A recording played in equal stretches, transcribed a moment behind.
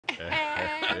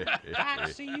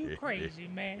Boxy, you crazy,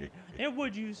 man. And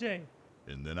what'd you say?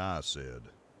 And then I said,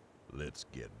 let's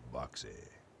get Boxy.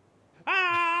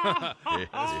 Ah! That's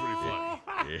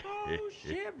pretty funny. Oh,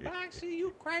 shit, Boxy,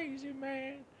 you crazy,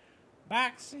 man.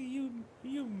 Boxy,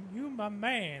 you my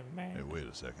man, man. Hey, wait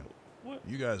a second. What?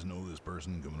 You guys know this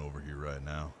person coming over here right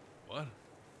now? What?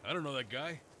 I don't know that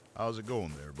guy. How's it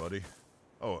going there, buddy?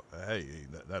 Oh, hey,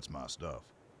 that's my stuff.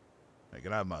 Hey,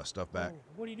 can I have my stuff back? Whoa,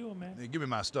 what are you doing, man? Hey, give me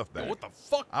my stuff back. Yo, what the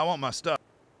fuck? I want my stuff.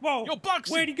 Whoa. Yo,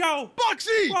 Boxy! Where'd he go?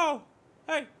 Boxy! Whoa.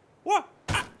 Hey, what?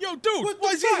 Yo, dude, What the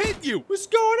why is he fuck? hitting you? What's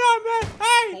going on, man?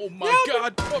 Hey! Oh my help me.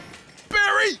 God! Oh,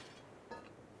 Barry!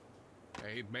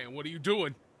 Hey, man, what are you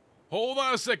doing? Hold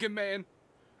on a second, man.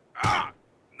 Ah!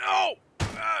 No!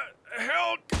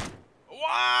 Help!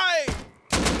 Why?